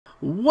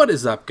What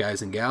is up,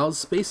 guys and gals?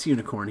 Space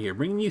Unicorn here,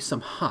 bringing you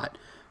some hot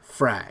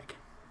frag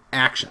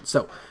action.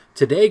 So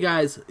today,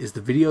 guys, is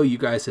the video you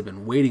guys have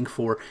been waiting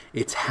for.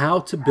 It's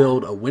how to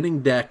build a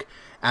winning deck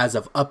as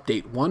of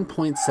update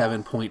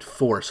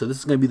 1.7.4. So this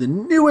is going to be the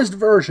newest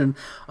version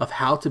of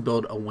how to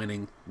build a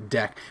winning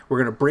deck. We're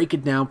going to break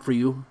it down for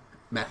you,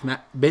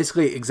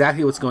 basically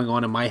exactly what's going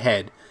on in my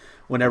head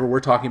whenever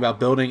we're talking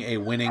about building a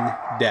winning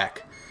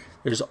deck.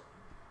 There's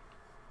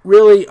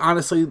really,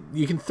 honestly,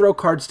 you can throw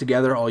cards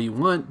together all you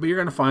want, but you're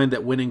going to find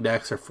that winning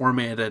decks are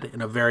formatted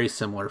in a very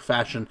similar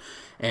fashion,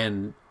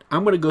 and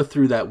I'm going to go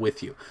through that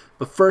with you.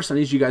 But first, I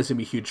need you guys to do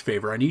me a huge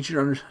favor. I need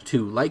you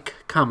to like,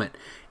 comment,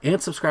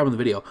 and subscribe on the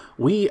video.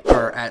 We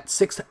are at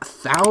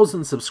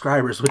 6,000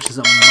 subscribers, which is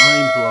a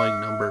mind-blowing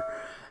number.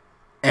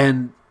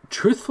 And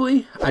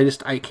truthfully,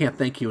 I can't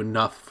thank you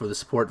enough for the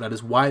support. That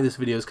is why this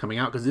video is coming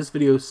out, because this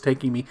video is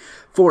taking me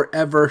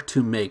forever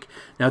to make.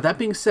 Now, that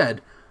being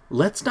said,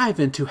 let's dive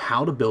into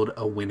how to build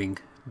a winning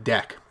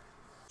deck.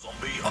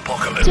 Zombie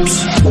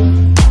apocalypse.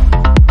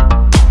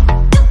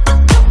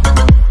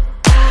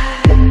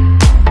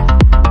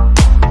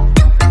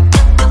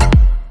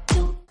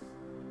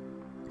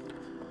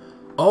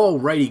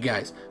 Alrighty,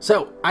 guys.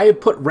 So I have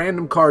put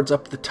random cards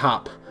up at the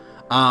top.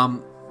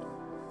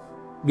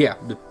 Yeah,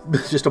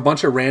 just a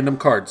bunch of random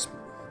cards,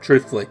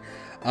 truthfully.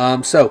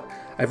 So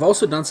I've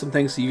also done some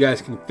things so you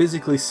guys can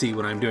physically see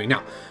what I'm doing.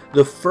 Now,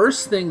 the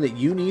first thing that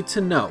you need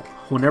to know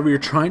whenever you're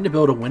trying to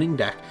build a winning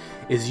deck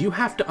is you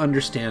have to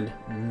understand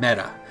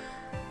meta.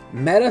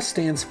 Meta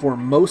stands for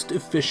most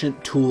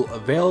efficient tool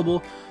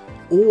available,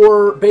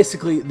 or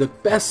basically the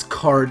best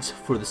cards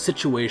for the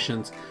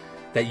situations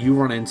that you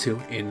run into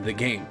in the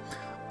game.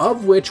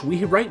 Of which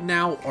we right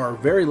now are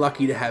very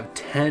lucky to have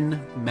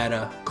 10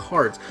 meta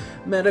cards.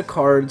 Meta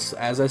cards,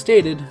 as I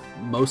stated,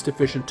 most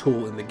efficient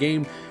tool in the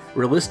game.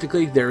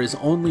 Realistically, there is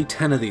only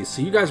 10 of these.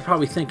 So you guys are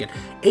probably thinking,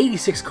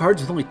 86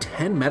 cards with only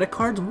 10 meta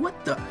cards?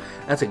 What the?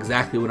 That's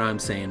exactly what I'm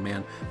saying,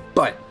 man.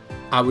 But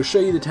I will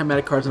show you the 10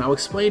 meta cards, and I'll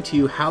explain to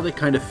you how they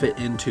kind of fit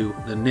into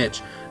the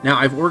niche. Now,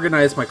 I've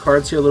organized my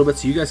cards here a little bit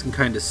so you guys can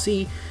kind of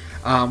see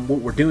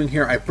what we're doing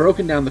here. I've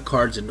broken down the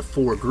cards into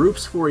 4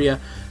 groups for you,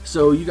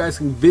 so you guys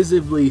can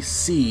visibly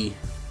see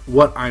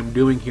what I'm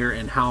doing here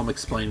and how I'm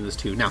explaining this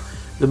to you. Now,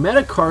 the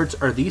meta cards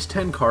are these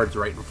 10 cards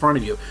right in front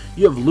of you.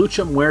 You have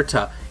Lucha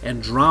Muerta,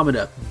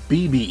 Andromeda,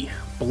 BB,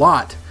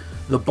 Blot,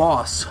 The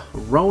Boss,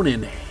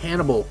 Ronin,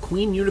 Hannibal,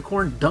 Queen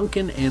Unicorn,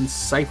 Duncan, and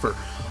Cypher.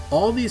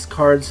 All these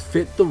cards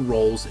fit the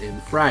roles in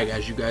Frag.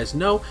 As you guys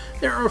know,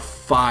 there are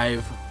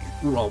 5,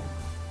 well,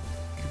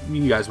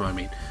 you guys know what I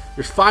mean.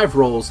 There's 5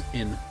 roles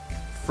in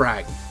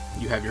Frag.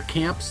 You have your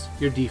camps,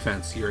 your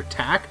defense, your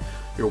attack,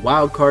 your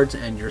wild cards,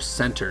 and your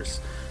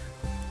centers.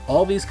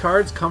 All these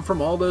cards come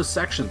from all those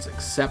sections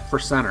except for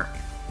center.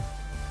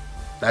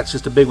 That's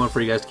just a big one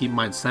for you guys to keep in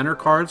mind. Center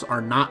cards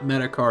are not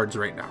meta cards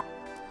right now.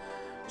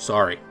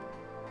 Sorry.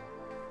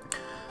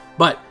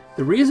 But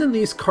the reason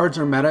these cards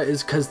are meta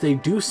is because they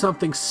do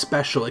something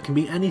special. It can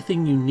be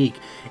anything unique.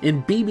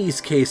 In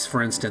BB's case,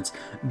 for instance,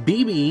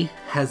 BB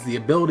has the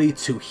ability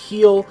to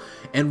heal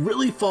and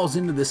really falls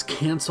into this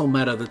cancel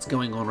meta that's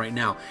going on right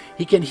now.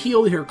 He can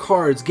heal your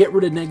cards, get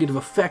rid of negative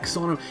effects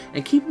on them,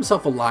 and keep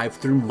himself alive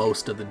through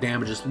most of the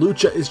damages.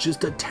 Lucha is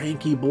just a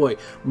tanky boy.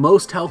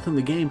 Most health in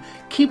the game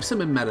keeps him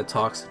in meta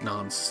talks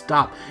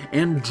non-stop.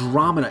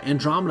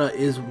 Andromeda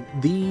is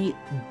the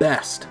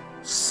best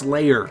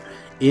slayer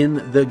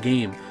in the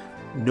game.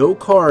 No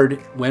card,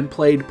 when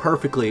played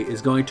perfectly,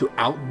 is going to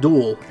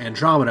outduel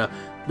Andromeda,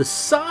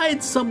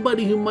 besides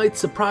somebody who might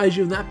surprise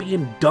you, and that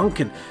being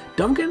Duncan.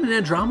 Duncan and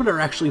Andromeda are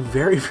actually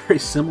very, very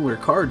similar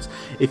cards.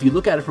 If you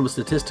look at it from a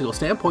statistical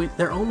standpoint,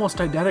 they're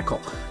almost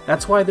identical.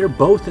 That's why they're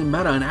both in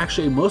meta, and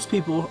actually most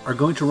people are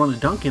going to run a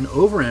Duncan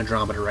over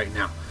Andromeda right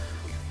now.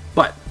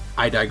 But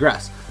I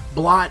digress.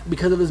 Blot,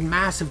 because of his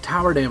massive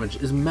tower damage,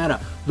 is meta.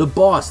 The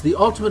Boss, the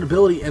ultimate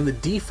ability and the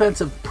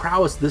defensive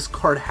prowess this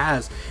card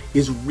has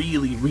is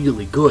really,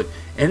 really good.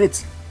 And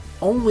it's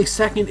only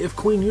second if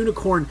Queen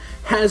Unicorn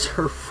has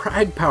her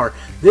frag power.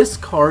 This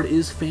card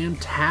is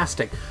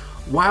fantastic.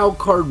 Wild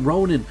card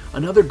Ronin,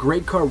 another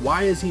great card.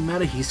 Why is he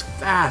meta? He's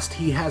fast.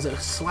 He has a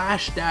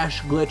slash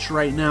dash glitch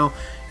right now.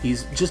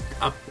 He's just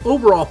an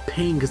overall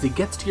pain because he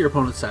gets to your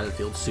opponent's side of the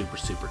field super,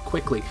 super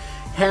quickly.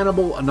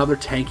 Hannibal, another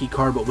tanky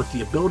card, but with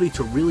the ability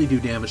to really do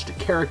damage to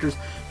characters.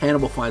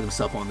 Hannibal finds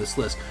himself on this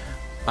list.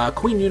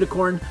 Queen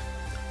Unicorn,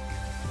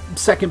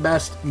 second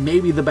best,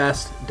 maybe the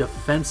best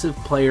defensive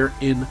player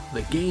in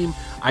the game.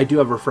 I do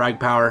have her frag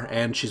power,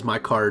 and she's my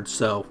card,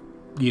 so,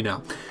 you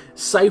know.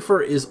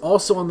 Cypher is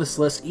also on this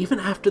list, even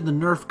after the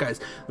nerf, guys.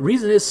 The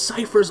reason is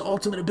Cypher's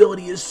ultimate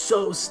ability is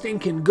so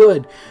stinking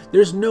good.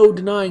 There's no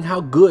denying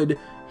how good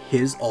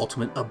his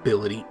ultimate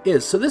ability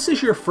is. So this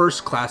is your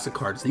first class of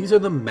cards. These are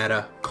the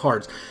meta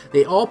cards.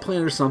 They all play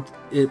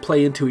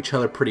into each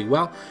other pretty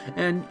well,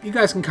 and you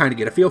guys can kind of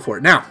get a feel for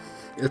it. Now,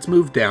 let's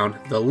move down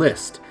the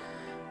list.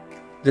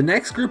 The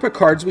next group of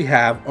cards we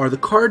have are the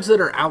cards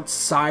that are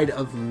outside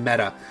of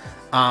meta.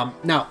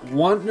 Now,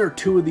 one or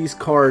two of these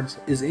cards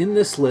is in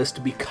this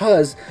list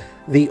because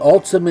the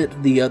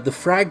ultimate, the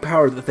frag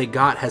power that they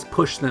got has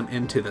pushed them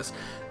into this.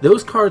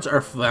 Those cards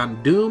are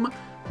Van Doom,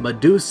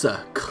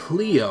 Medusa,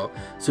 Cleo,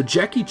 so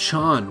Jackie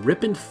Chan,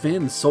 Rip and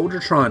Finn,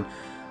 Soldiertron,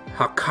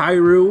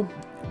 Hakairu,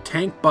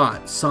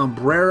 Tankbot,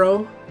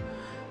 Sombrero,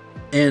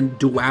 and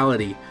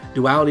Duality.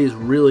 Duality is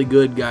really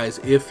good, guys,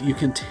 if you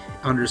can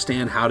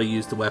understand how to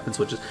use the weapon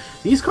switches.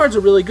 These cards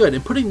are really good,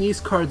 and putting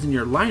these cards in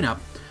your lineup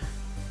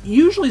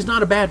usually is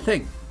not a bad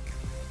thing.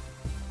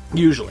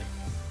 Usually.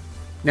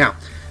 Now,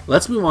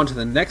 let's move on to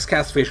the next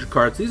classification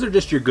cards. These are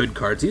just your good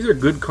cards. These are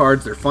good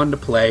cards. They're fun to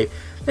play.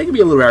 They can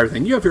be a little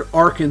everything. You have your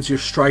Arkans, your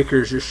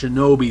Strikers, your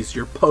Shinobis,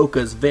 your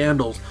Pokas,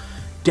 Vandals,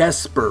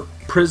 Desper,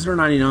 Prisoner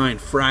 99,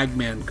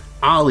 Fragman,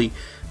 Ollie,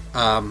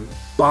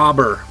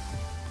 Bobber,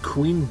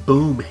 Queen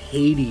Boom,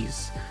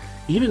 Hades.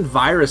 Even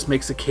Virus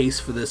makes a case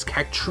for this.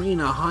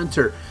 Katrina,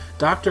 Hunter,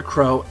 Dr.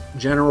 Crow,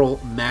 General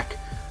Mech,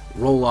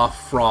 Roloff,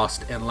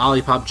 Frost, and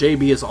Lollipop.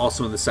 JB is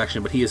also in the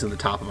section, but he is in the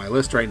top of my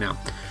list right now.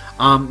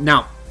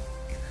 Now,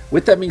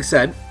 with that being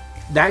said,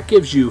 that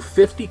gives you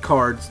 50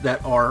 cards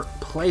that are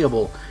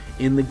playable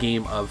in the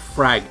game of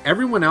Frag.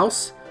 Everyone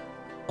else,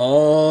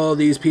 all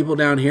these people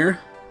down here,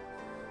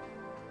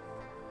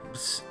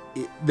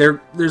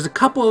 there's a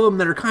couple of them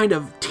that are kind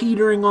of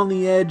teetering on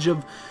the edge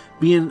of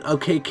being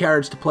okay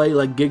cards to play,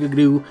 like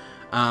Gigadoo.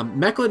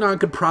 Mechalodon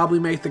could probably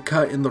make the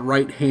cut in the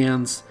right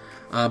hands.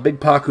 Big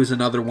Paku's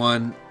another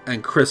one,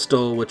 and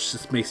Crystal, which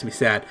just makes me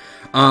sad.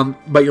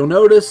 But you'll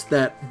notice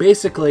that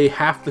basically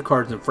half the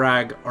cards in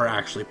Frag are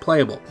actually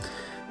playable.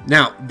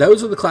 Now,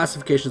 those are the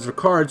classifications of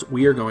cards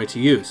we are going to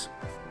use.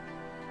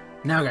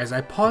 Now guys, I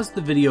paused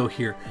the video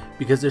here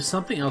because there's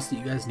something else that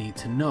you guys need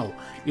to know.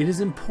 It is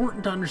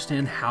important to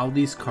understand how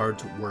these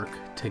cards work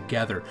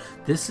together.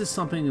 This is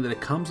something that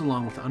comes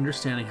along with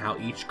understanding how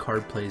each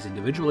card plays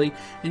individually,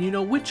 and you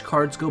know which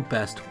cards go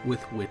best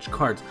with which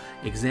cards.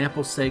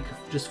 Example's sake,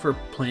 just for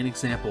plain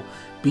example,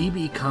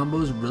 BB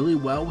combos really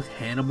well with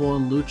Hannibal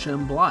and Lucha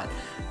and Blot.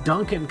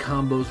 Duncan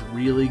combos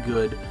really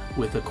good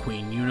with a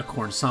Queen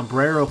Unicorn.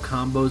 Sombrero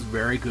combos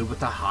very good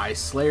with a High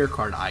Slayer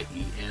card,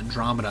 i.e.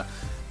 Andromeda.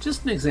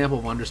 Just an example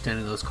of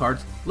understanding those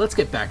cards. Let's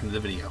get back into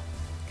the video.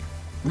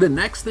 The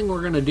next thing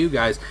we're going to do,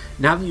 guys,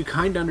 now that you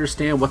kind of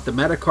understand what the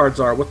meta cards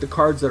are, what the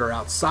cards that are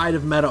outside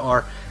of meta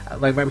are,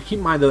 like keep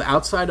in mind, the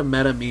outside of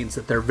meta means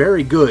that they're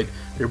very good.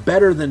 They're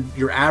better than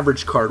your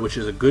average card, which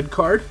is a good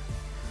card,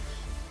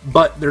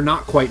 but they're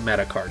not quite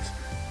meta cards.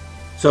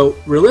 So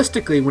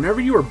realistically,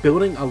 whenever you are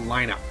building a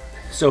lineup,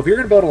 so if you're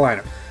going to build a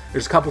lineup,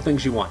 there's a couple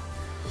things you want.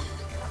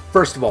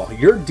 First of all,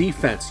 your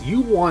defense,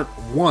 you want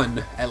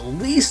at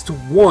least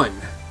one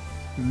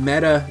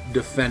meta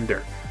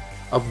defender,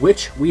 of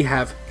which we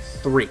have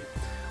 3.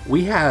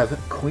 We have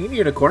Queen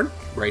Unicorn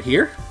right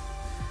here,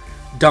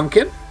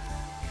 Duncan,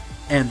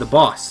 and the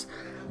boss.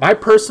 My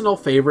personal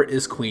favorite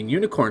is Queen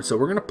Unicorn, so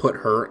we're going to put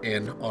her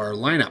in our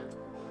lineup.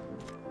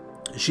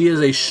 She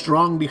is a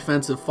strong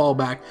defensive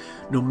fallback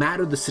no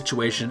matter the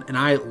situation, and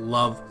I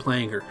love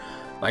playing her.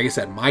 Like I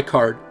said, my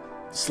card,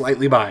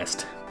 slightly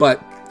biased,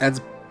 but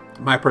that's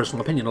my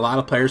personal opinion. A lot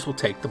of players will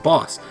take the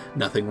boss.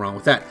 Nothing wrong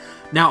with that.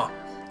 Now,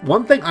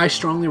 one thing I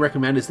strongly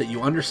recommend is that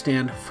you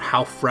understand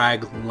how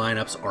Frag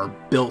lineups are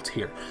built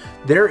here.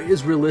 There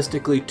is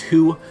realistically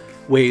 2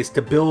 ways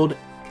to build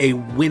a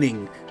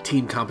winning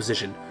team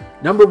composition.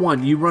 Number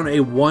 1, you run a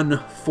 1-4.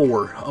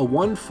 A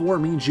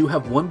 1-4 means you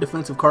have 1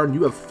 defensive card and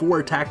you have 4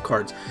 attack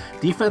cards.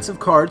 Defensive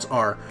cards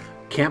are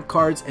camp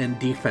cards and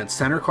defense.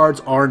 Center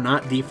cards are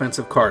not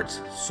defensive cards.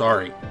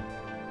 Sorry.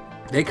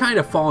 They kind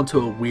of fall into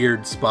a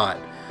weird spot.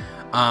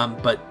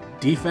 But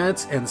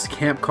defense and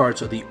camp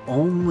cards are the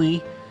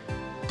only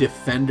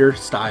defender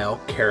style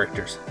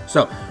characters.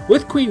 So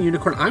with Queen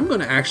Unicorn, I'm going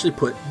to actually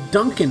put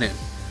Duncan in.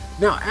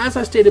 Now, as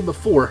I stated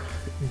before,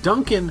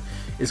 Duncan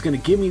is going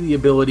to give me the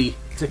ability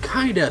to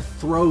kind of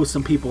throw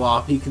some people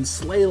off. He can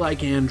slay like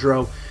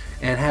Andro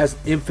and has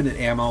infinite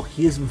ammo.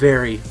 He is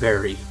very,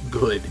 very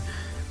good.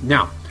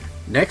 Now,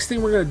 next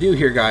thing we're going to do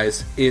here,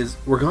 guys, is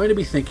we're going to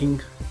be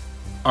thinking,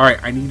 all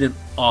right, I need an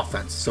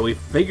offense. So we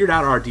figured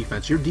out our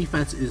defense. Your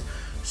defense is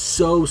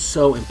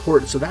so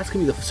important. So that's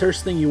going to be the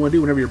first thing you want to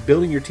do whenever you're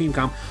building your team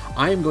comp.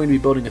 I am going to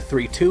be building a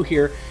 3-2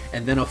 here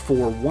and then a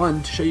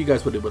 4-1 to show you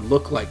guys what it would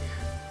look like.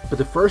 But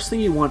the first thing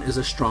you want is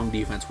a strong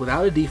defense.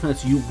 Without a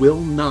defense, you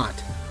will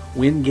not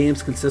win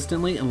games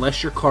consistently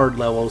unless your card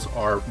levels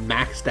are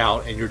maxed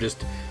out and you're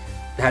just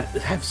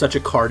have such a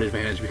card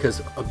advantage,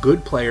 because a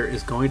good player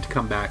is going to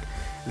come back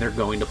and they're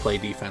going to play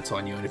defense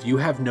on you. And if you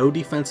have no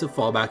defensive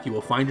fallback, you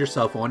will find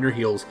yourself on your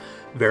heels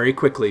very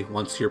quickly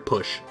once your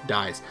push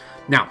dies.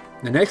 Now,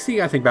 the next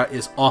thing I think about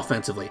is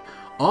offensively.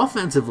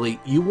 Offensively,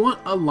 you want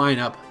a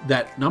lineup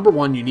that, number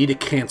 1, you need a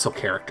cancel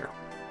character.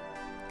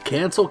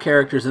 Cancel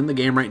characters in the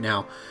game right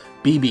now: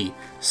 BB,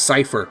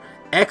 Cypher,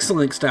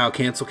 excellent style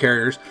cancel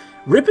characters.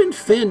 Rip and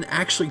Finn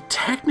actually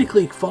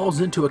technically falls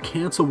into a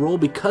cancel role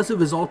because of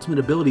his ultimate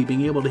ability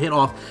being able to hit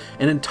off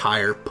an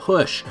entire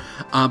push.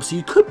 So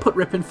you could put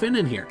Rip and Finn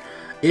in here.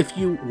 if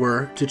you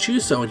were to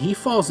choose so, and he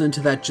falls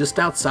into that just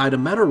outside of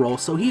meta role,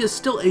 so he is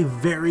still a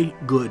very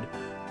good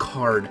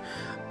card.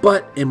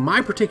 But in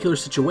my particular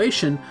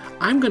situation,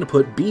 I'm going to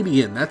put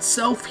BB in. That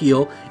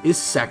self-heal is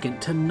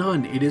second to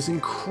none. It is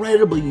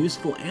incredibly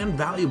useful and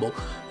valuable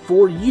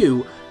for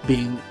you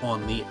being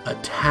on the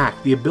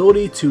attack. The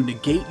ability to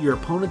negate your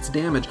opponent's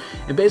damage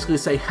and basically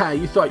say, "Ha,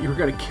 you thought you were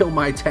going to kill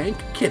my tank?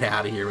 Get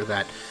out of here with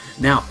that."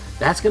 Now,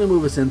 that's going to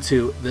move us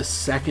into the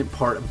second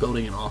part of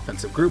building an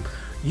offensive group.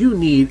 You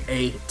need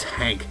a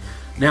tank.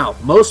 Now,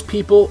 most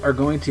people are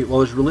going to,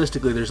 well,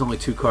 realistically, there's only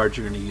two cards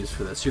you're going to use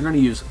for this. You're going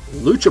to use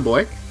Lucha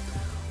Boy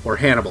or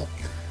Hannibal.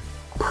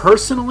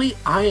 Personally,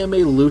 I am a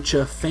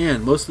Lucha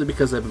fan, mostly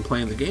because I've been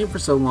playing the game for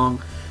so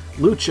long.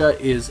 Lucha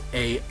is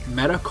a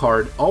meta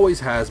card, always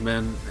has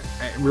been.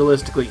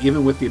 Realistically,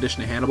 even with the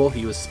addition of Hannibal,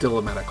 he was still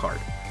a meta card.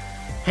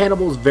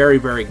 Hannibal's very,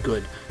 very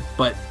good,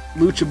 but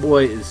Lucha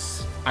Boy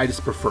is, I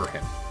just prefer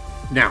him.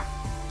 Now,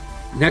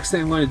 next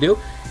thing I'm going to do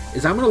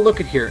is I'm going to look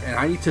at here and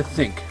I need to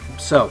think.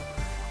 So,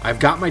 I've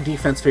got my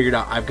defense figured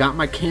out. I've got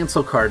my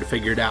cancel card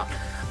figured out.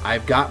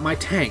 I've got my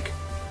tank.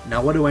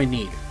 Now what do I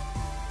need?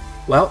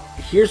 Well,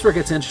 here's where it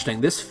gets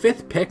interesting. This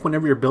fifth pick,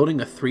 whenever you're building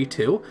a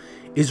 3-2,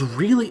 is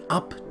really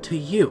up to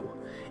you.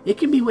 It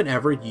can be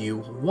whenever you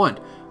want.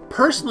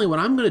 Personally, what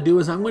I'm going to do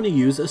is I'm going to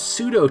use a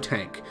pseudo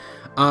tank.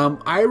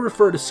 I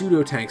refer to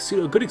pseudo tanks.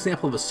 A good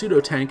example of a pseudo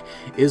tank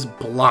is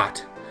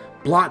Blot.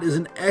 Blot is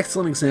an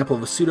excellent example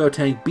of a pseudo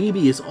tank.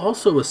 BB is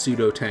also a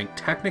pseudo tank,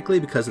 technically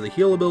because of the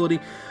heal ability.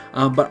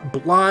 But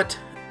Blot,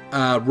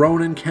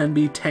 Ronin can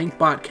be,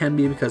 Tankbot can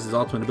be because his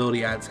ultimate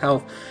ability adds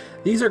health.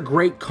 These are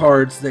great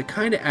cards that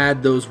kind of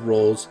add those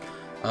roles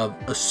of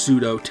a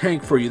pseudo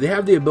tank for you. They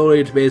have the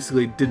ability to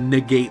basically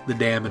negate the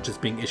damage that's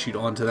being issued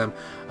onto them.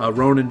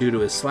 Ronin, due to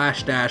his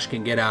slash dash,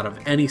 can get out of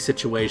any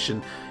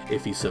situation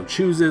if he so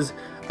chooses.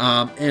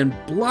 And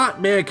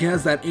Blot, man,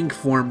 has that ink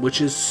form, which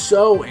is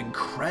so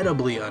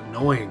incredibly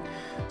annoying.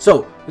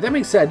 So, with that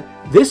being said,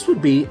 this would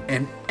be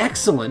an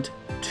excellent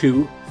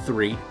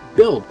 2-3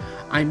 build.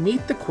 I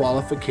meet the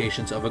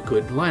qualifications of a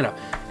good lineup.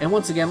 And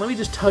once again, let me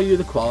just tell you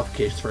the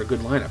qualifications for a good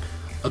lineup.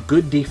 A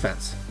good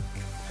defense.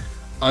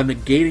 A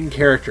negating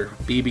character,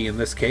 BB in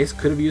this case.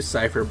 Could have used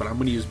Cypher, but I'm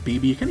going to use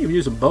BB. You can even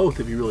use them both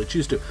if you really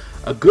choose to.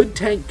 A good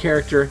tank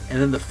character,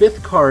 and then the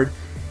fifth card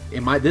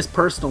in this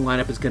personal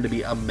lineup is going to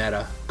be a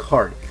meta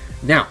card.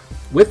 Now,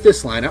 with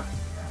this lineup,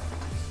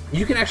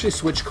 you can actually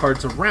switch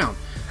cards around.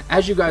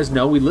 As you guys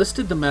know, we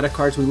listed the meta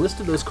cards. We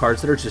listed those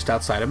cards that are just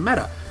outside of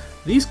meta.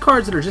 These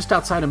cards that are just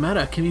outside of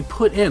meta can be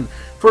put in.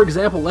 For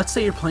example, let's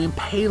say you're playing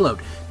Payload.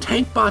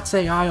 Tankbot's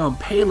AI on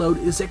Payload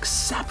is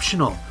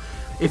exceptional.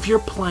 If you're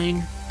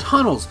playing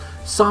Tunnels,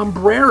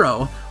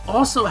 Sombrero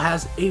also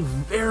has a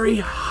very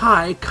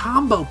high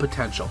combo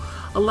potential,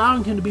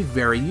 allowing him to be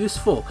very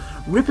useful.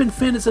 Rip and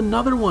Fin is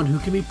another one who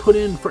can be put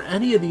in for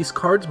any of these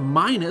cards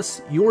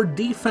minus your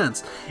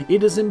defense.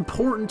 It is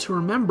important to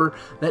remember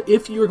that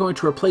if you're going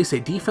to replace a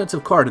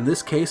defensive card, in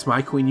this case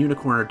my Queen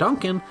Unicorn or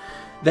Duncan,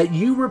 that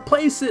you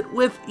replace it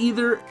with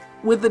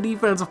with a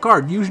defensive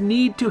card. You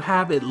need to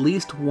have at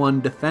least one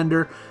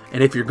defender,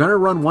 and if you're going to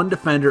run one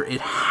defender,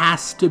 it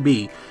has to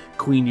be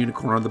Queen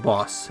Unicorn on the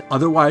boss.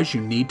 Otherwise, you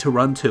need to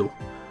run two.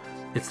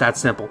 It's that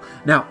simple.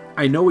 Now,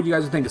 I know what you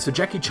guys are thinking. So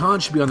Jackie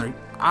Chan should be on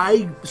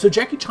there. So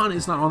Jackie Chan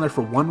is not on there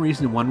for one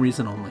reason and one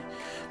reason only.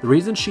 The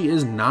reason she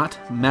is not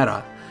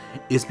meta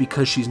is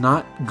because she's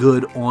not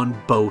good on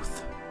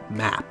both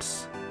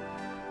maps.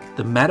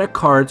 The meta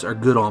cards are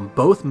good on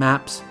both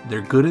maps.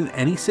 They're good in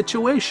any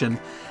situation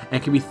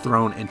and can be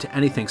thrown into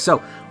anything. So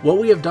what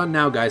we have done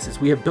now, guys, is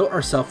we have built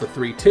ourselves a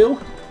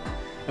 3-2,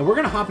 and we're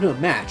going to hop into a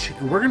match,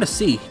 and we're going to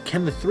see,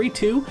 can the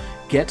 3-2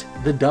 get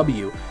the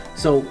W?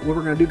 So what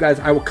we're going to do, guys,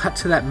 I will cut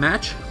to that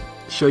match,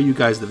 show you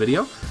guys the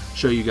video,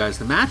 show you guys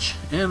the match,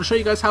 and I'll show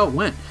you guys how it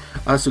went.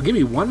 So give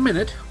me 1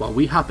 minute while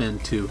we hop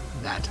into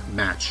that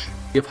match.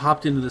 We've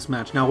hopped into this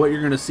match. Now what you're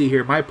going to see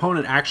here, my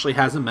opponent actually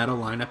has a meta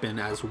lineup in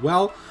as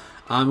well.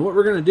 What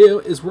we're going to do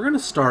is we're going to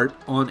start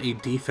on a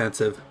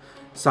defensive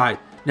side.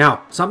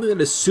 Now, something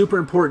that is super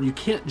important, you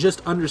can't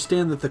just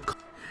understand that the...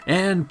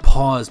 And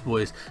pause,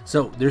 boys.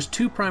 So there's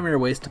two primary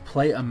ways to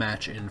play a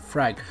match in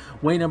Frag.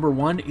 Way number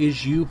one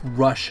is you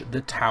rush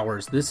the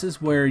towers. This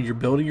is where you're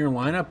building your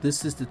lineup.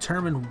 This is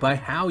determined by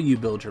how you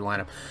build your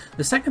lineup.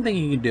 The second thing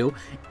you can do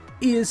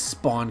is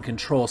spawn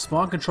control.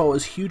 Spawn control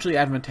is hugely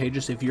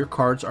advantageous if your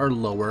cards are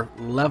lower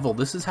level.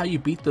 This is how you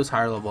beat those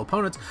higher level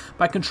opponents,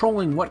 by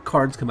controlling what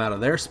cards come out of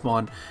their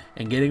spawn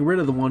and getting rid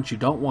of the ones you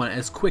don't want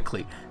as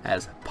quickly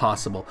as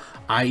possible.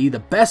 I.e., the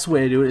best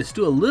way to do it is to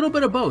do a little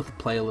bit of both.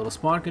 Play a little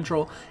spawn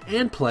control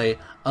and play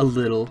a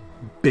little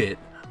bit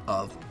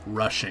of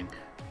rushing.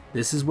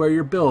 This is where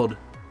your build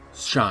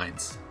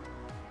shines.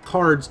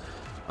 Cards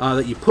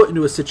that you put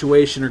into a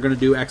situation are going to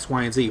do X,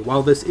 Y, and Z.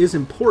 While this is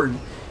important,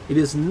 it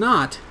is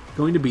not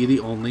going to be the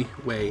only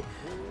way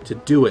to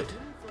do it.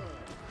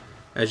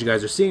 As you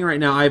guys are seeing right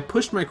now, I've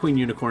pushed my Queen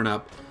Unicorn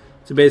up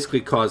to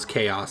basically cause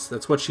chaos.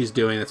 That's what she's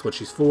doing. That's what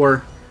she's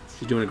for.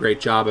 She's doing a great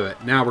job of it.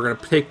 Now we're going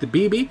to take the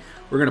BB,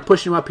 we're going to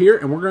push him up here,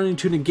 and we're going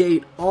to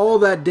negate all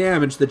that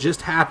damage that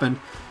just happened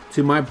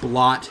to my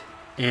Blot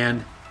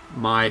and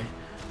my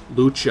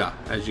Lucha.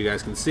 As you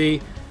guys can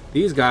see,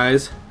 these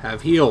guys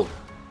have healed.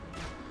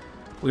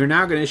 We are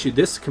now going to issue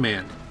this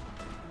command.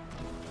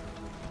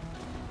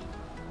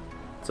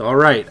 It's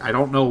alright. I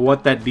don't know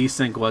what that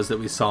desync was that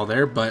we saw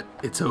there, but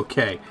it's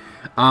okay.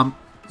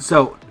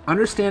 So,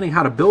 understanding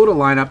how to build a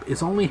lineup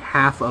is only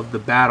half of the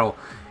battle,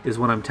 is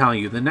what I'm telling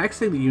you. The next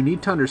thing that you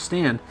need to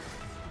understand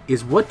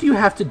is what do you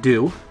have to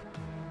do?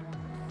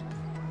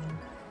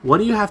 What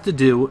do you have to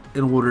do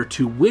in order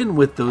to win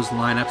with those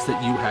lineups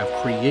that you have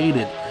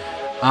created?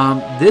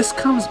 This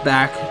comes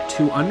back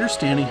to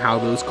understanding how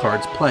those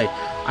cards play.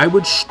 I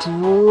would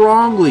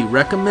strongly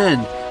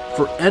recommend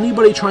for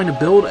anybody trying to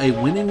build a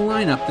winning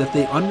lineup that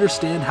they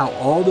understand how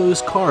all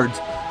those cards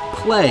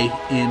play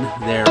in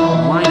their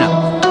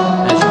lineup.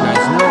 As you guys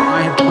know,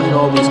 I have played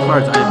all these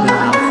cards. I have been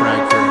around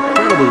FRAG for an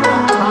incredibly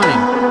long time.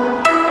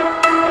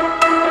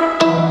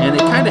 And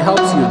it kind of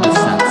helps you in this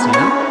sense, you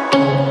know?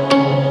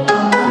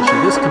 Issue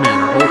this command.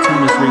 Our whole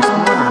team is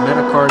respawn. Our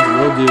meta cards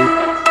will do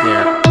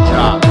their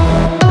job.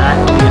 Back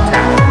to the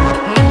attack.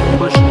 You can't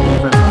push the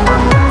defensive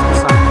card. That's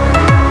beside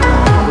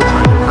what we're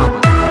trying to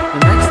accomplish.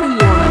 The next thing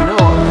you want to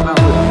know about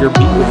with your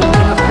beat with your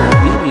chaos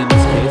character, BB in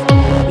this case,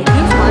 it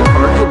gives my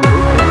card a little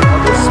bit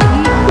of a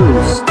speed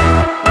boost,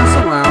 thus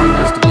allowing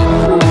us to get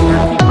through here,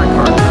 keep my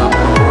cards up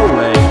the whole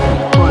way,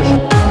 push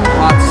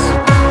lots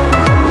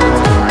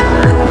right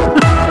there.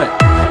 But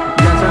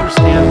you guys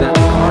understand that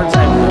the cards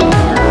I build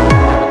here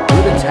have a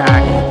good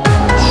attack,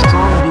 a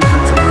strong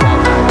defensive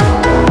fallback,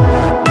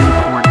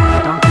 unicorn,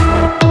 dunking,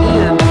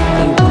 and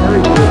a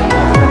very good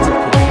offensive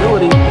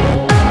capability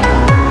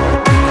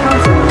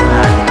because of the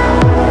fact,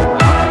 well,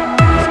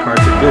 these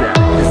cards are good at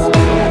it.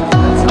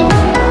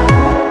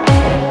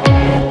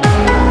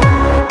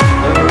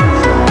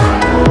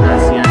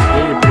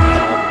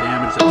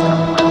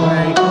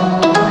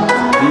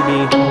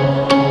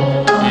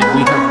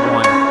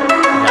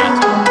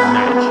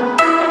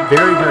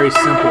 Very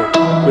simple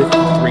with the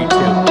 3-2.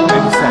 Like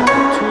I said, the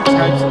two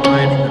types of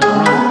lines you're going to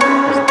run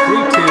is a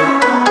 3-2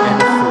 and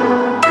a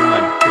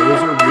 4-1.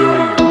 Those are really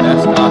your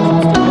best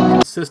options to win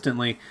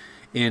consistently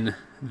in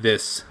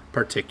this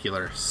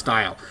particular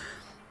style.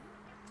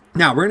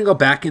 Now, we're going to go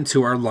back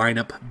into our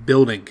lineup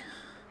building.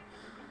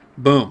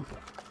 Boom.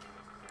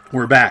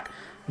 We're back.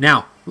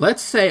 Now,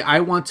 let's say I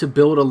want to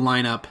build a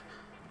lineup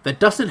that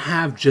doesn't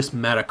have just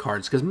meta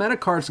cards, because meta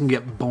cards can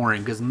get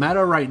boring, because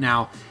meta right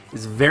now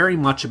is very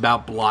much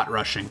about blot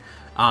rushing.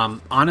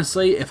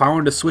 Honestly, if I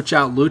wanted to switch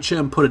out Lucha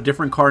and put a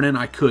different card in,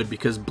 I could,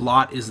 because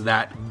blot is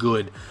that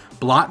good.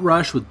 Blot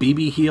rush with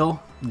BB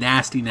heal,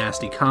 nasty,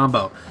 nasty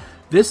combo.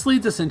 This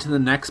leads us into the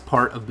next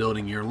part of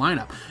building your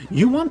lineup.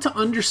 You want to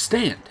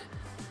understand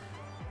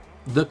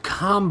the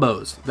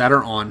combos that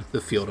are on the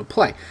field of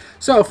play.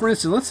 So, for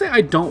instance, let's say I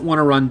don't want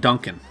to run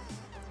Duncan,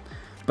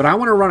 but I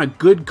want to run a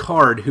good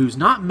card who's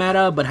not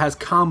meta but has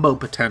combo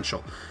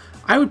potential.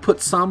 I would put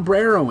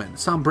Sombrero in.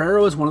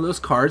 Sombrero is one of those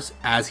cards,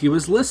 as he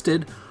was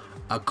listed,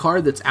 a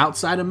card that's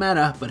outside of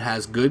meta but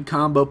has good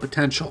combo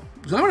potential.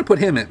 So I want to put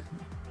him in.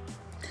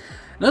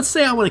 Let's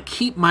say I want to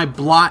keep my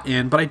Blot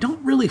in, but I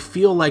don't really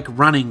feel like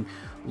running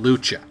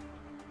Lucha.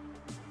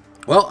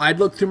 Well, I'd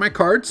look through my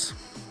cards,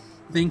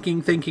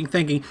 thinking.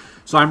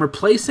 So I'm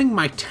replacing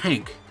my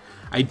tank.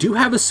 I do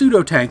have a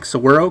pseudo tank, so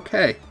we're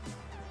okay.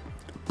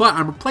 But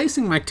I'm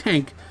replacing my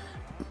tank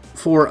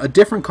for a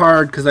different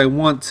card because I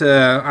want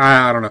to,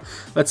 I don't know.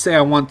 Let's say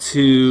I want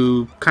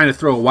to kind of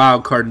throw a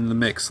wild card in the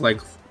mix,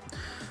 like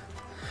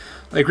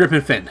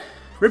Rip Finn.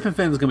 Rip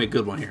Finn is going to be a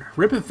good one here.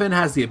 Rip Finn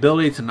has the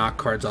ability to knock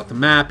cards off the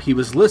map. He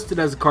was listed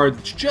as a card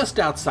that's just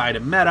outside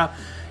of meta.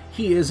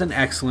 He is an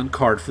excellent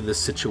card for this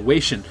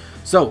situation.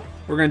 So, what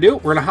we're going to do,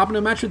 we're going to hop into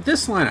a match with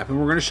this lineup, and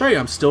we're going to show you.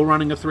 I'm still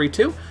running a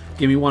 3-2.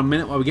 Give me 1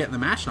 minute while we get in the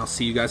match, and I'll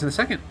see you guys in a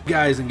second.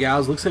 Guys and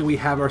gals, looks like we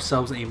have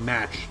ourselves a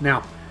match.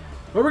 Now,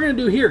 what we're going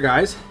to do here,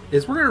 guys,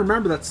 is we're going to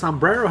remember that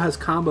Sombrero has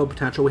combo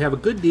potential. We have a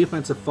good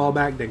defensive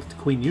fallback thanks to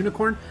Queen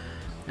Unicorn,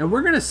 and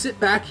we're going to sit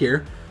back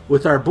here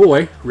with our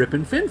boy, Rip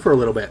Finn, for a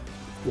little bit.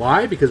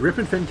 Why? Because Rip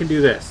Finn can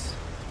do this.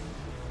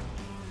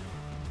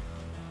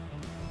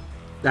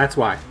 That's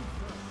why.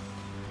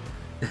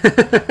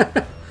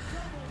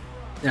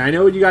 Now, I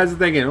know what you guys are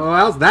thinking. Well,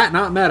 how's that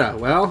not meta?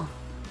 Well,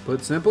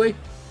 put simply,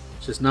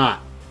 it's just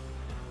not.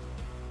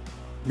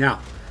 Now,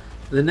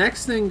 the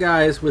next thing,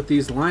 guys, with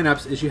these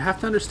lineups is you have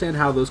to understand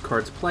how those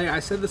cards play. I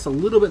said this a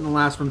little bit in the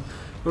last one,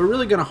 but we're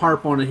really going to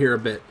harp on it here a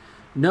bit.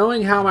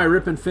 Knowing how my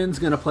Rip Finn's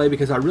going to play,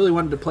 because I really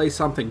wanted to play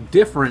something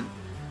different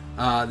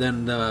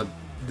than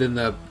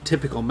the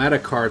typical meta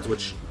cards,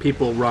 which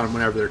people run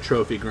whenever they're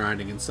trophy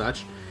grinding and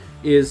such,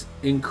 is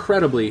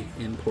incredibly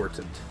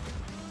important.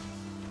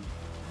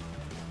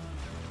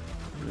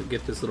 I'm going to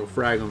get this little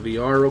frag on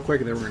VR real quick,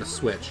 and then we're going to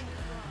switch.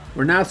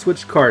 We're now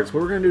switched cards.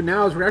 What we're going to do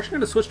now is we're actually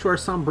going to switch to our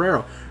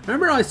Sombrero.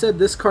 Remember how I said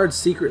this card's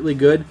secretly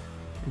good?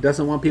 It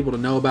doesn't want people to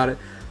know about it.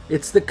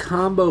 It's the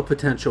combo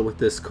potential with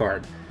this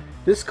card.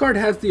 This card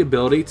has the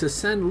ability to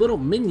send little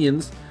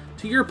minions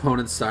to your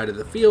opponent's side of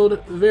the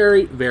field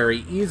very,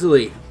 very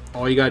easily.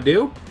 All you gotta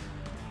do,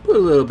 put a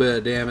little bit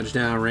of damage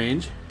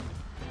downrange,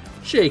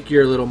 shake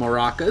your little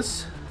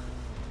maracas,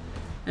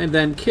 and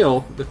then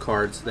kill the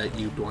cards that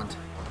you want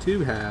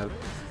to have.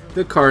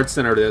 The card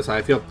center to this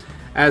high field.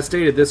 As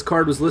stated, this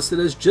card was listed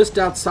as just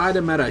outside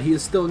of meta. He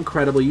is still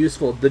incredibly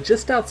useful. The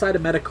just outside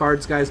of meta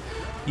cards, guys,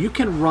 you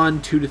can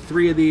run 2 to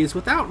 3 of these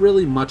without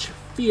really much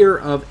fear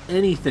of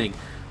anything.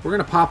 We're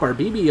going to pop our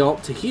BB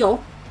ult to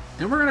heal,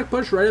 and we're going to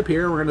push right up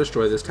here, and we're going to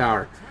destroy this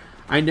tower.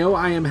 I know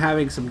I am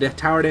having some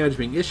tower damage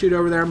being issued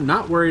over there. I'm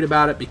not worried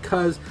about it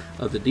because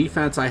of the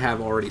defense I have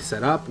already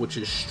set up, which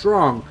is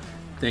strong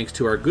thanks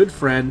to our good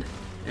friend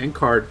and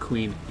card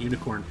Queen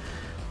Unicorn.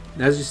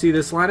 As you see,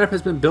 this lineup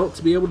has been built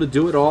to be able to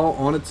do it all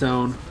on its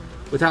own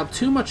without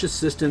too much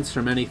assistance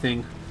from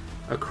anything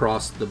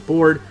across the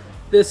board.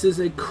 This is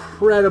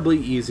incredibly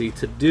easy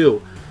to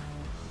do.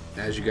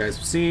 As you guys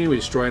have seen, we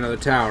destroy another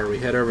tower. We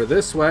head over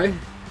this way.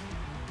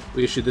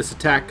 We issue this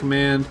attack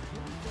command.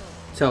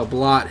 Tell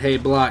Blot, hey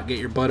Blot, get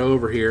your butt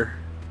over here.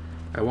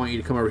 I want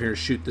you to come over here and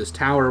shoot this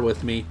tower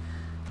with me.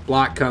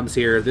 Blot comes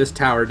here. This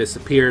tower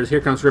disappears.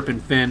 Here comes Rip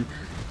and Finn.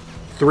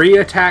 3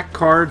 attack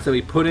cards that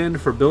we put in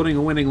for building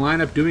a winning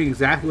lineup, doing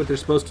exactly what they're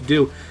supposed to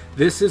do.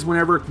 This is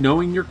whenever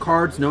knowing your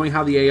cards, knowing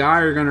how the AI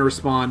are going to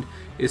respond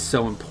is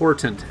so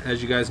important.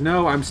 As you guys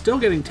know, I'm still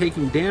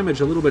taking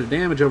damage, a little bit of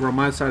damage over on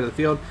my side of the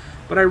field,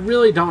 but I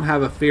really don't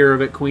have a fear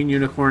of it. Queen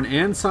Unicorn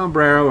and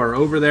Sombrero are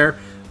over there.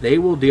 They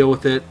will deal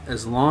with it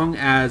as long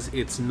as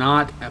it's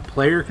not a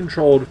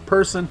player-controlled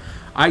person.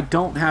 I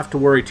don't have to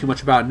worry too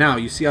much about it. Now,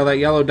 you see how that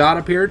yellow dot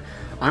appeared?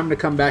 I'm going to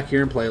come back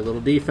here and play a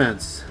little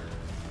defense.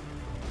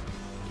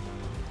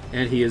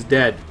 And he is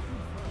dead.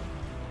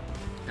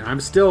 And I'm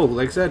still,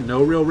 like I said,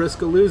 no real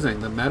risk of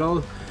losing. The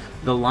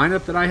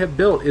lineup that I have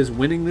built is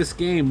winning this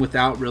game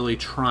without really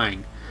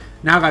trying.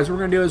 Now, guys, what we're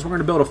going to do is we're going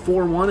to build a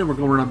 4-1, and we're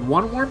going to run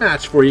one more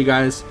match for you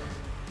guys,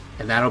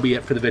 and that'll be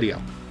it for the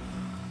video.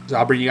 So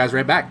I'll bring you guys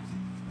right back.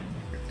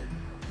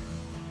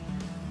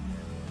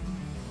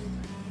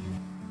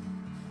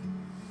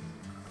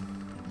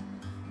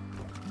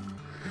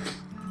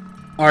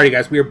 Alrighty,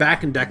 guys, we are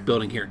back in deck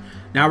building here.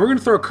 Now, we're going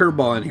to throw a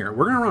curveball in here.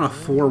 We're going to run a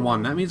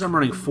 4-1. That means I'm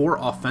running 4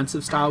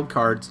 offensive-styled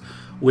cards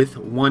with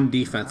 1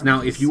 defense.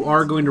 Now, if you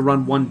are going to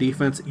run 1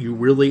 defense, you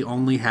really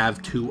only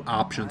have 2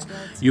 options.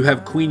 You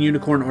have Queen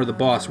Unicorn or the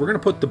Boss. We're going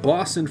to put the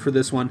Boss in for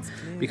this one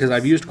because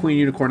I've used Queen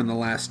Unicorn in the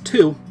last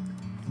 2.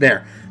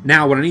 There.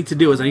 Now, what I need to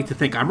do is I need to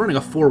think. I'm running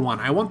a 4-1.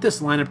 I want this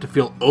lineup to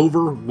feel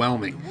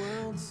overwhelming.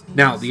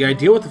 Now, the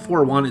idea with the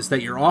 4-1 is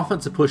that your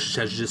offensive push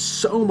has just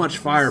so much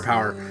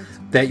firepower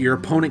that your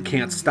opponent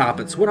can't stop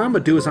it. So what I'm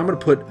going to do is I'm going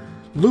to put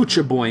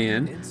Lucha Boy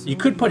in. You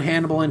could put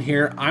Hannibal in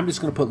here. I'm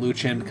just going to put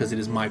Lucha in because it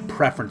is my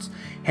preference.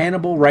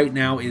 Hannibal right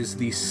now is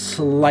the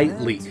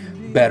slightly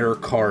better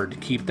card.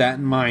 Keep that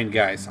in mind,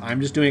 guys.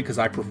 I'm just doing it because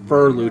I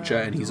prefer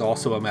Lucha, and he's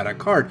also a meta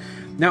card.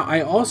 Now,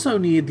 I also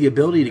need the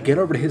ability to get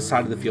over to his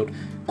side of the field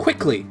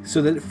quickly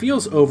so that it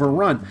feels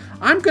overrun.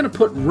 I'm going to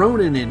put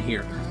Ronin in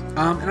here.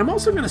 And I'm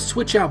also going to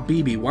switch out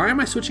BB. Why am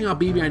I switching out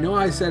BB? I know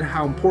I said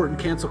how important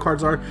cancel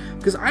cards are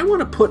because I want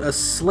to put a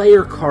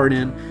Slayer card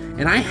in,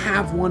 and I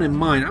have one in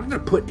mind. I'm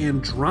going to put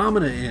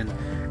Andromeda in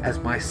as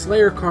my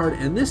Slayer card,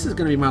 and this is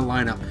going to be my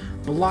lineup.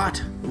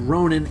 Blot,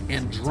 Ronin,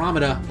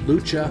 Andromeda,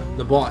 Lucha,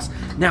 the Boss.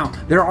 Now,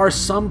 there are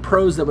some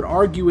pros that would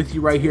argue with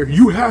you right here.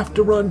 You have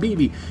to run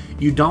BB.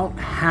 You don't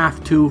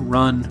have to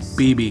run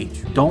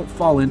BB. Don't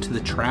fall into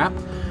the trap.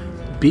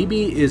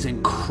 BB is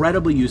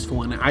incredibly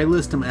useful, and I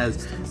list him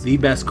as the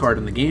best card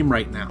in the game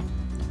right now.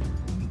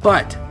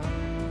 But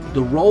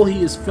the role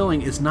he is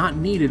filling is not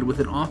needed with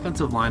an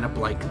offensive lineup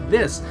like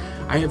this.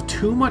 I have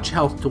too much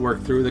health to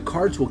work through. The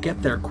cards will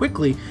get there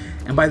quickly,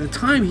 and by the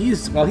time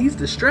while he's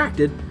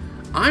distracted,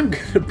 I'm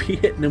going to be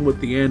hitting him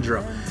with the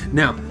Andro.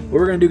 Now, what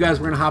we're going to do,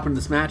 guys, we're going to hop into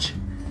this match.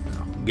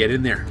 Get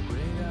in there.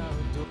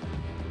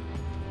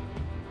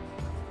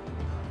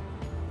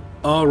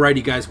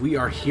 Alrighty, guys, we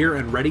are here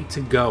and ready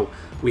to go.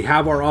 We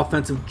have our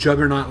offensive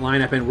juggernaut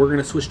lineup, and we're going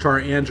to switch to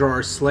our Andro,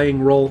 our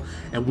slaying role,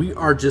 and we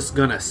are just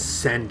going to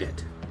send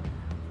it.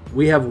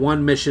 We have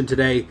one mission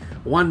today,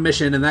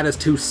 and that is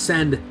to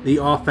send the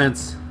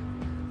offense.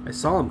 I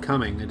saw him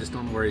coming, I just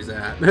don't know where he's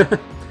at.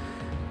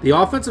 The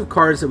offensive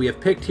cards that we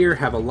have picked here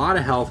have a lot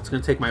of health. It's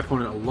going to take my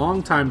opponent a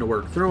long time to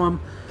work through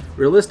them.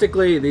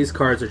 Realistically, these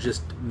cards are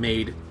just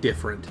made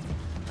different.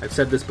 I've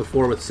said this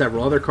before with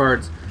several other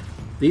cards.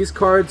 These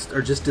cards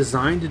are just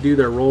designed to do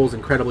their roles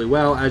incredibly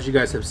well. As you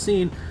guys have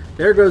seen,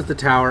 there goes the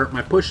tower.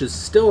 My push is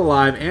still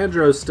alive.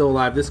 Andro's still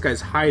alive. This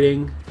guy's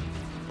hiding.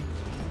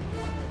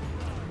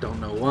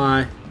 Don't know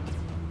why.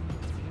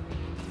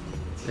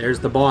 There's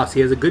the Boss.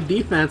 He has a good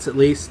defense, at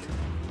least.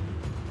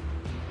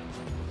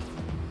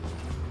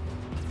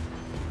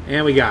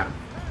 And we got him.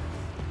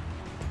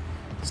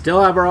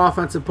 Still have our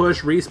offensive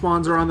push.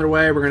 Respawns are on their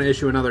way. We're going to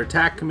issue another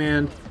attack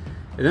command.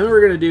 And then what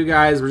we're going to do,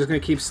 guys, we're just going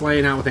to keep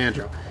slaying out with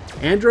Andro.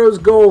 Andro's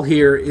goal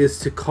here is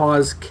to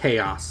cause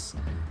chaos.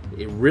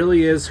 It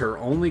really is her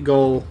only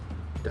goal,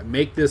 to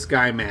make this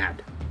guy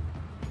mad.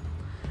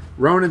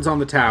 Ronin's on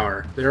the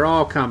tower. They're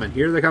all coming.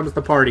 Here comes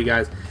the party,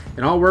 guys.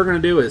 And all we're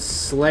going to do is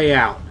slay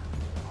out.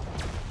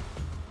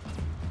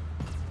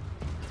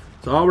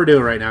 So all we're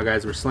doing right now,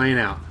 guys, we're slaying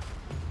out.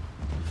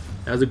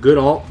 That was a good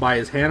ult by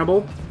his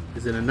Hannibal.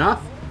 Is it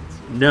enough?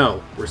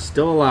 No. We're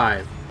still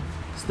alive.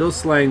 Still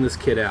slaying this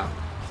kid out.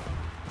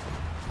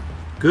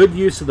 Good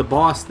use of the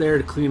boss there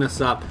to clean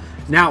us up.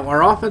 Now,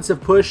 our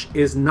offensive push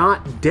is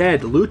not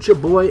dead. Lucha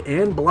Boy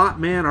and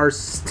Blotman are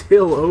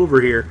still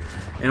over here.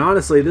 And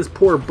honestly, this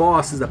poor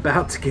boss is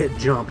about to get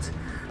jumped.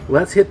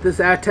 Let's hit this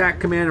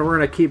attack command and we're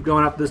going to keep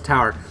going up this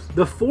tower.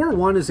 The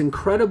 4-1 is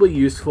incredibly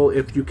useful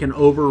if you can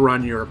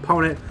overrun your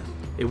opponent.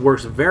 It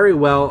works very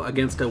well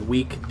against a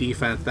weak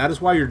defense. That is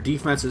why your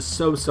defense is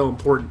so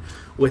important.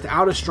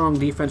 Without a strong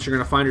defense, you're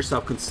going to find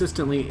yourself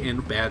consistently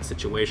in bad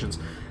situations.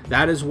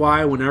 That is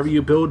why whenever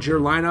you build your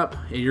lineup,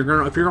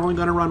 and if you're only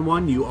going to run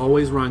one, you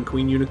always run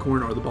Queen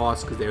Unicorn or the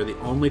boss, because they're the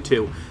only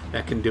two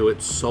that can do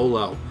it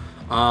solo.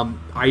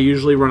 I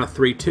usually run a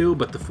 3-2,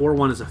 but the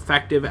 4-1 is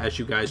effective, as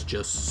you guys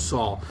just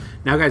saw.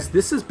 Now, guys,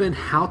 this has been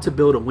how to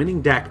build a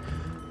winning deck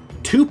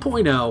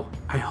 2.0.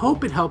 I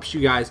hope it helps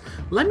you guys.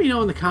 Let me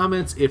know in the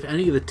comments if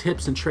any of the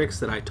tips and tricks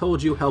that I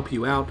told you help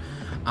you out.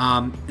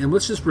 And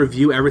let's just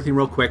review everything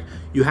real quick.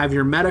 You have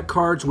your meta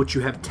cards, which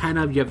you have 10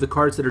 of. You have the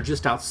cards that are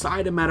just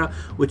outside of meta,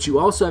 which you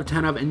also have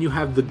 10 of. And you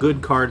have the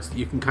good cards that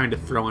you can kind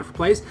of throw in for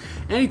place.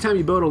 Anytime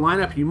you build a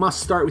lineup, you must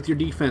start with your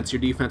defense.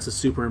 Your defense is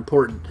super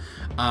important.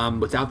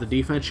 Without the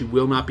defense, you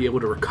will not be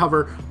able to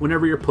recover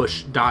whenever your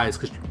push dies,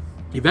 because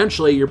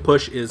eventually your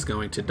push is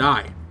going to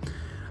die.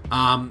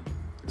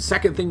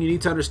 Second thing you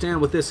need to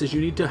understand with this is you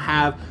need to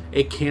have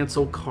a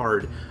cancel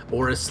card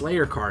or a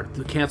Slayer card.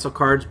 The cancel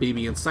cards,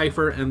 BB and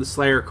Cypher, and the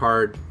Slayer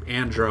card,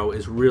 Andro,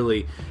 is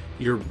really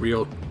your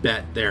real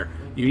bet there.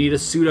 You need a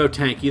pseudo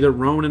tank, either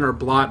Ronin or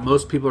Blot.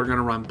 Most people are going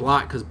to run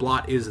Blot because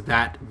Blot is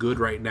that good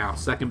right now.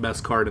 Second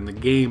best card in the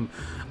game,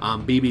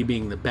 BB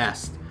being the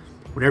best.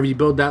 Whenever you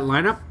build that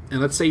lineup, and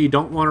let's say you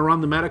don't want to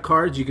run the meta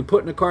cards, you can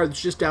put in a card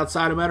that's just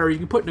outside of meta, or you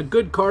can put in a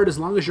good card as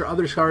long as your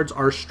other cards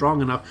are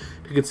strong enough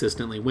to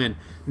consistently win.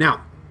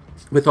 Now,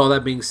 with all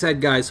that being said,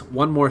 guys,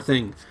 one more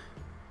thing.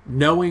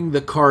 Knowing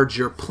the cards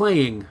you're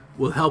playing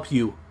will help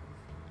you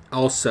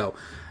also.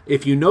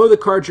 If you know the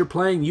cards you're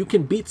playing, you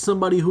can beat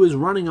somebody who is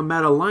running a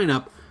meta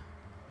lineup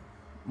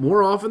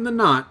more often than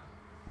not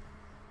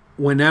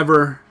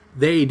whenever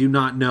they do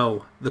not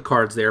know the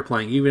cards they are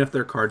playing, even if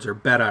their cards are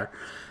better.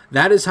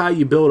 That is how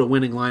you build a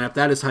winning lineup.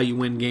 That is how you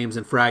win games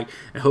in Frag.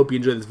 I hope you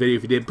enjoyed this video.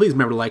 If you did, please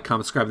remember to like,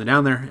 comment, subscribe, and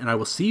down there. And I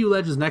will see you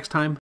legends next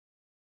time.